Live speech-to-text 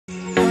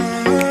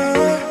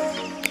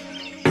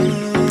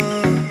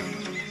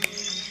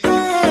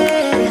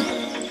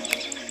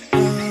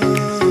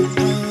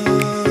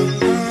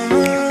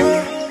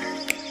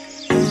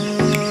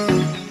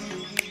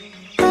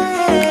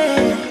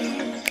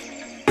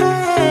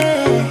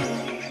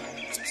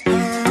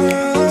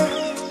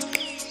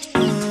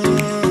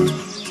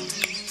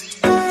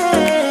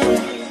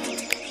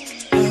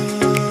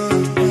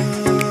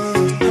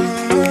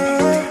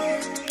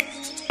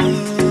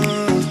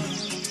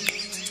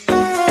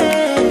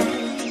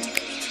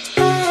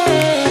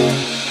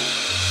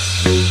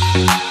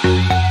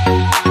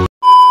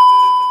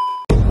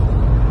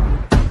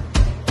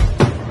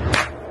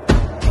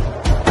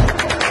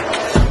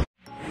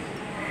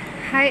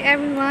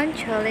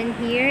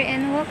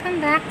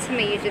Welcome back to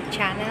my YouTube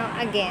channel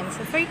again.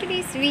 So for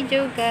today's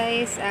video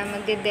guys,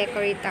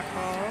 magde-decorate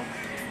ako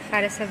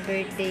para sa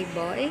birthday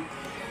boy.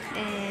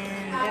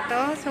 And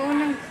ito, so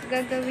unang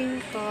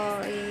gagawin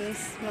ko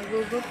is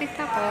magugupit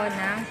ako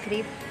ng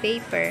crepe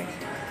paper.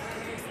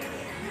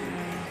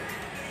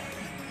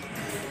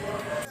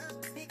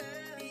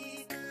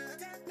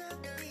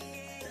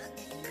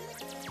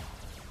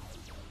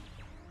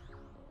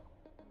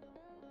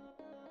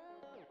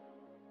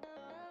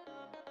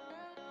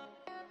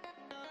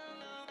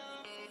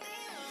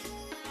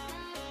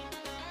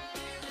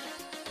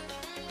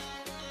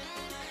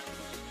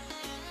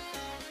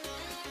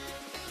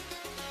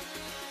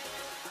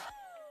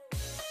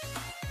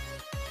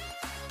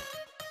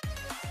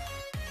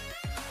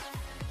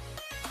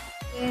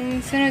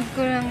 And sunod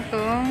ko lang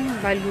tong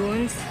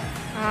balloons.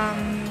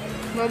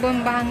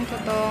 Babambahan ko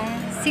tong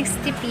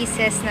 60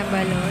 pieces na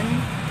balloon.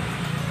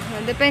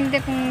 So,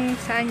 depende kung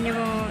saan nyo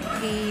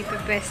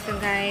ipepesto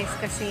guys.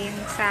 Kasi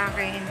sa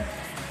akin,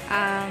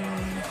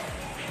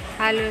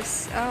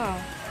 halos,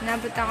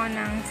 nabot ako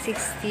ng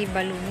 60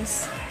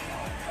 balloons.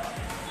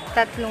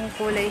 Tatlong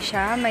kulay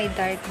siya. May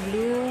dark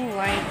blue,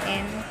 white,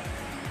 and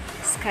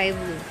sky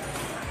blue.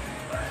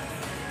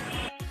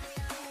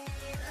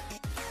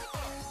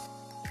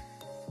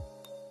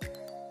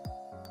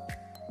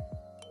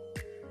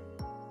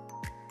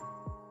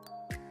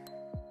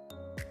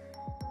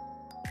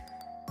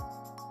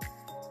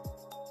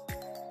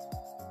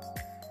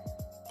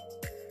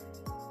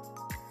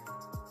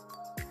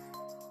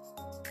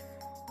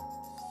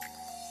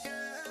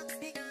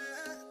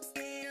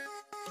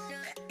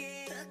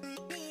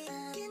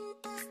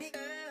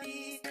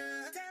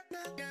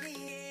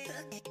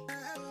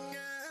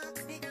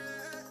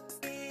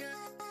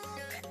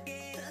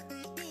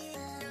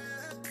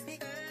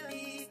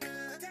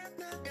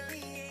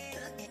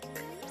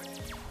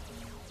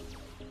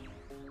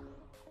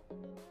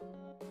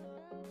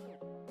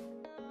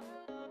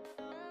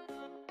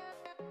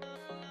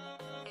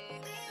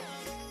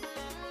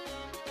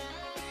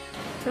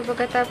 So,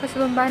 pagkatapos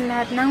bambahan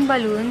lahat ng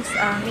balloons,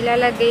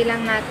 ilalagay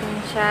lang natin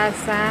siya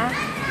sa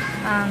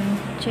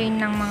chain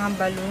ng mga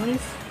balloons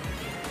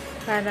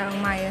para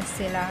umayos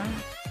sila.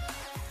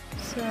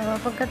 So,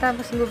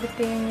 pagkatapos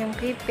gupitin yung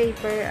crepe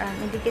paper,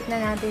 idikit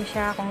na natin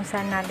siya kung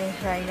saan natin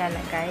siya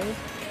ilalagay.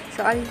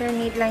 So,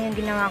 alternate lang yung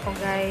ginawa ko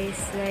guys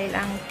dahil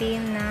ang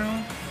theme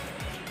ng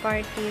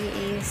party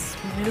is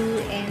blue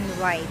and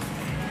white.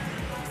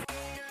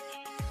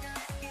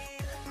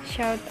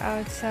 Shout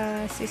out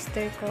sa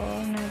sister ko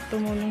na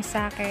tumulong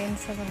sa akin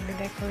sa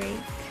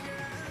pag-decorate.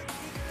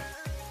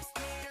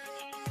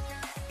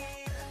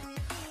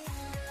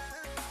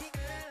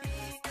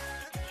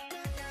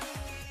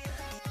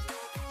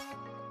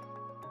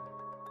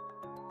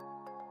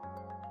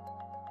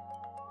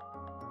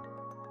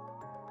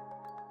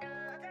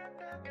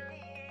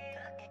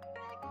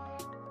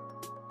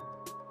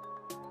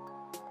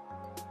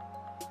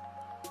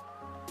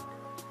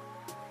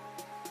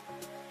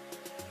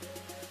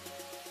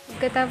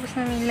 Pagkatapos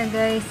namin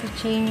ilagay sa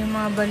chain yung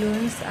mga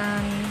balloons,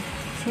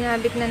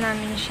 sinabit na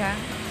namin siya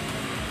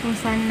kung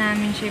saan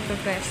namin siya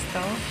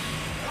ipapesto.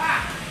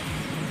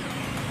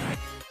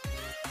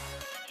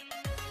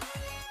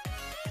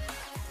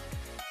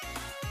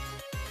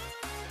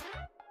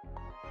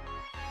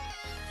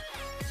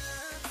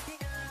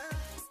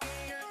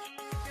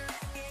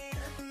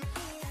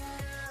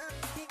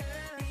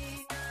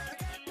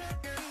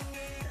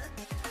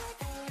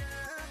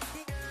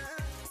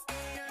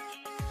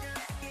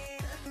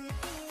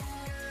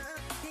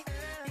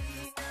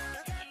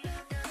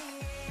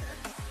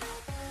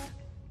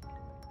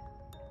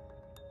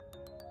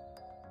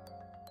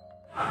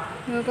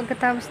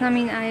 Pagkatapos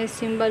namin ayos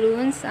yung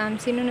balloons,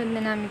 sinunod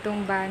na namin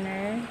itong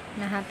banner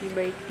na happy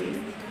birthday.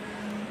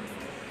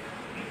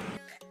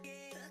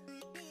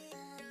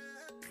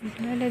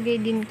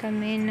 Lalagay din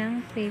kami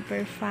ng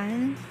paper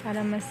fan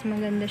para mas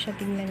maganda siya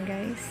tingnan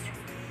guys.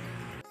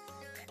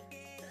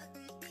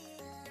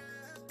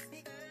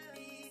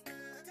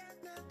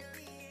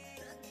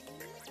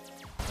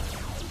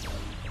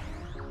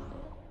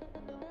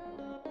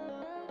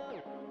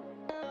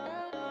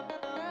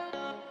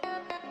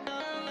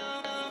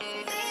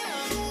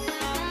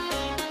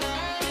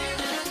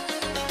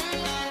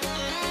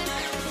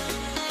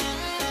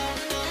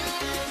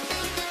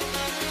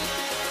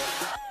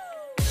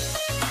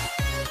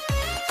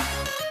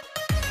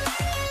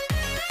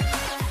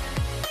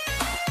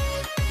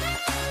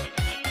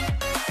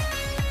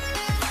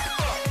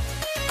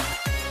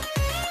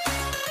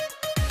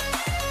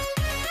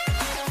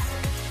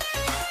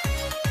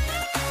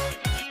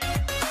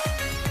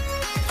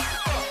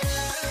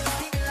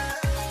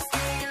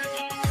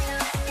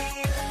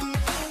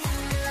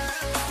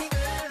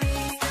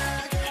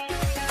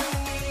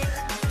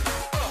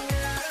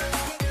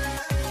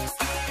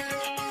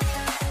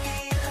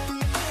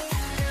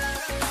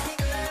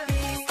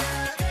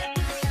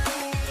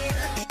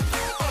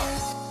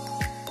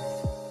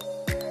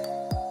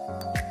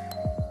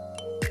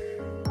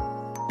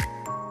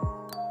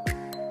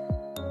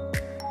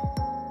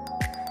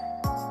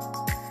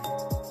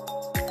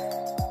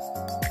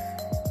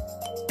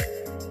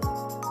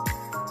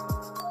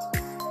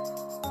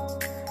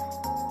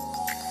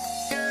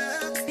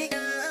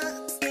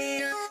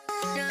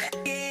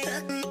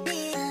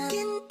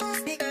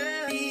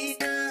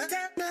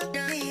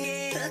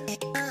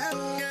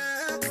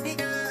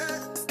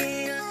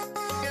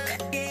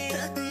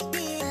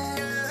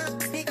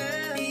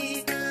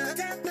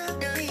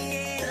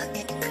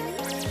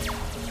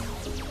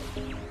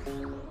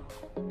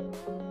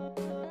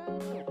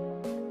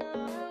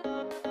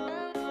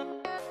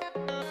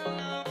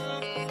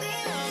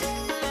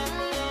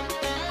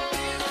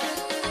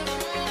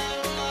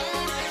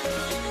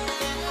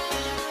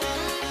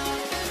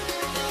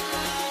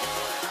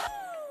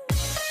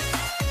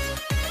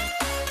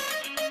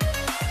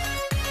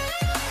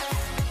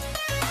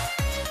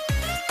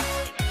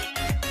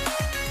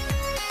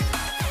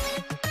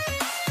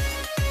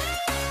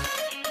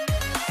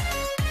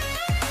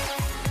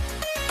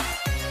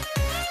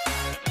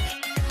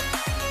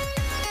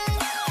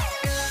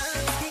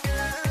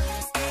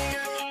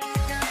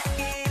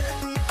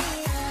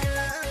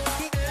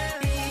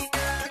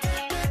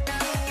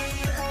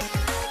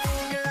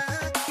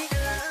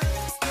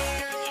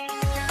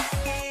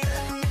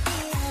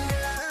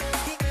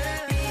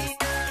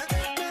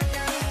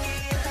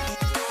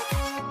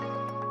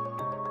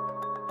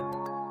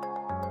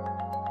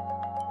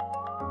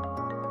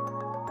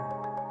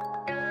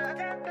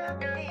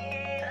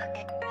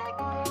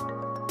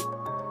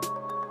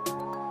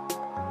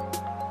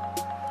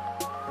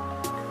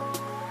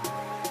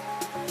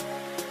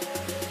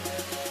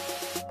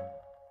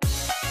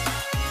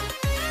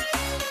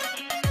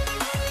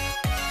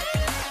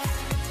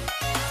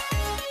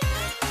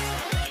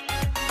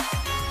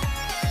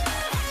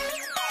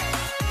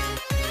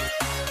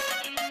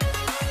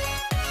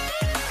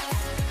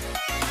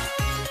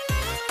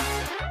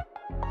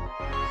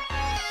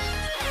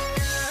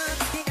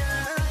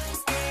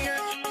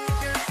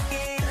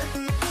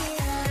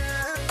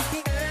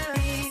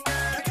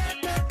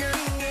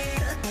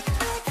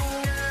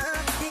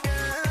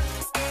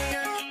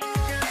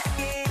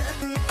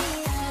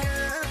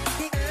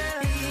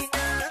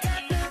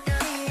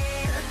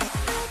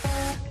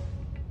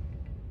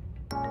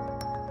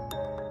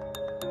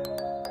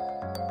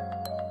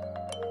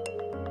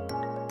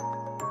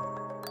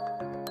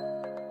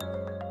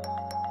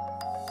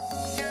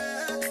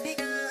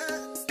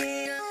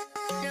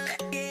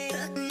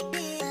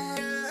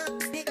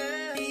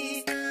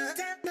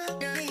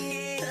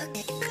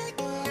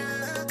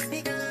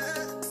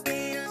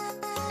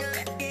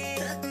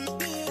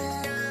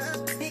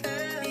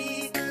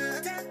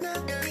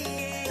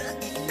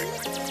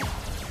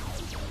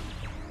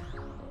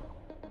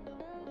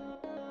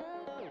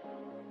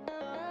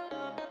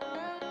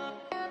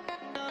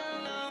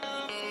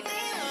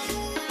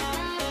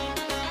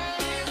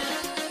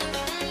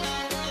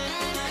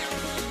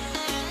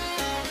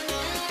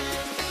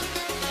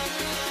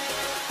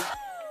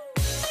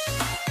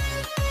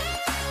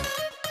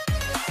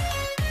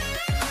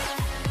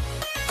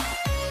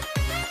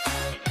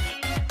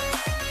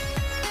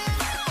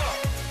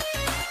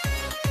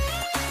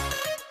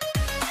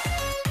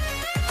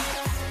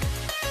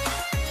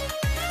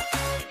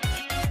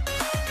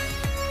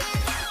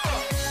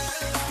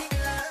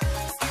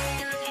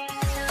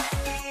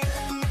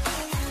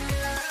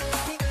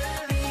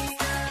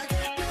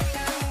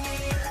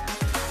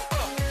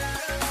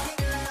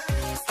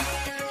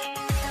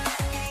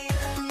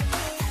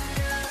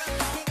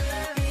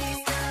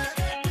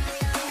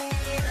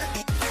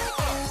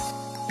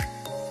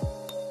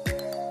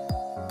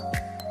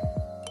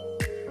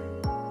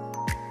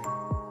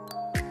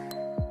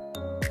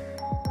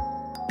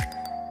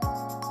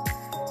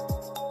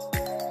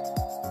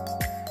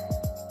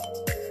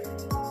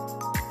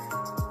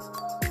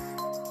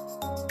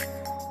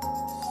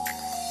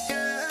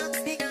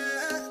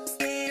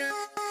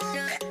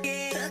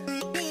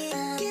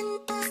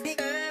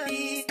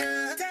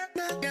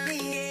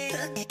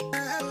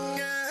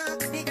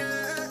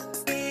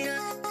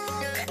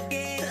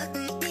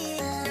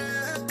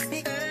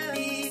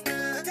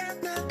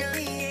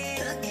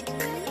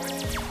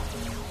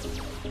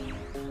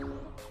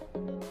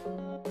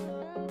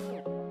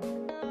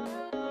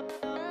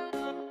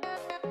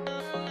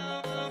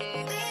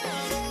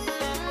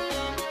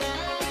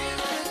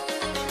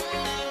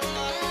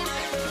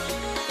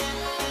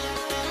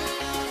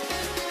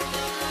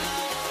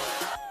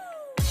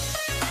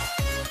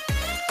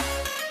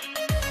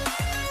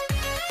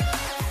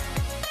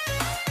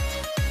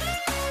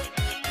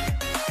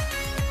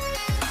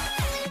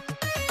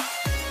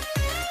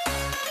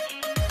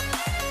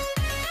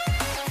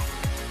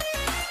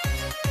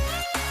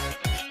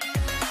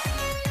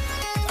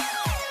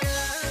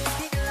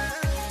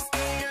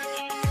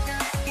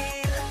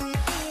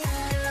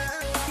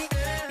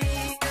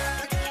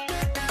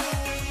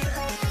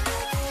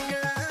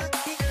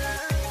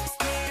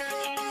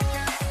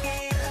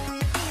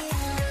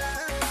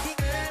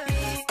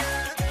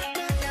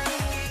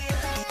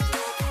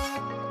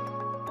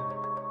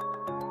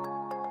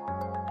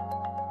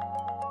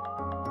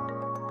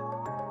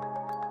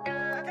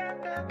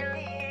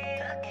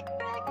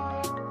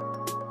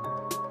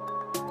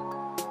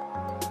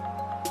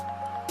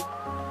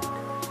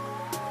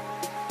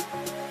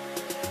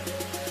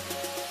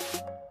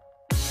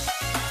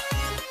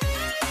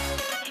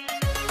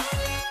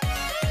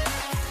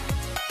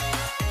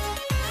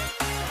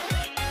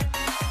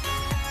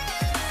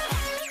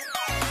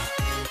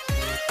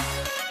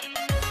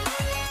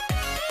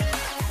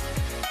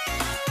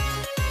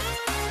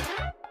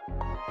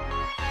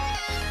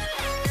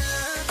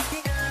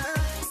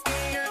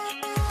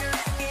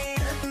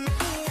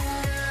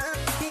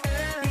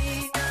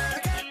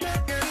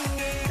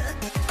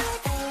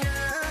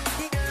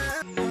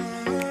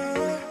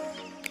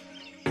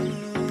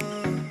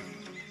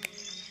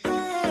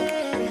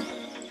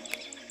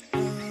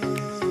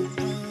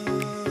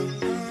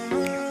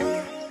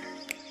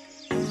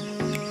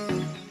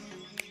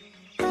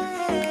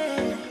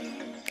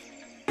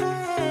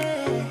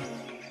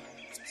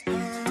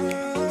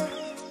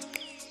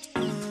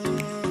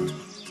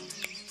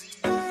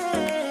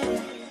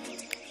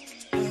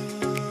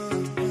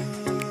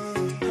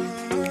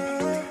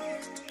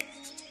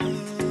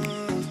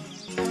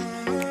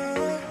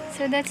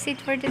 So that's it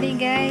for today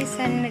guys.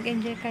 Sana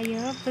nag-enjoy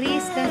kayo.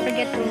 Please don't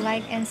forget to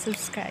like and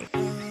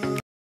subscribe.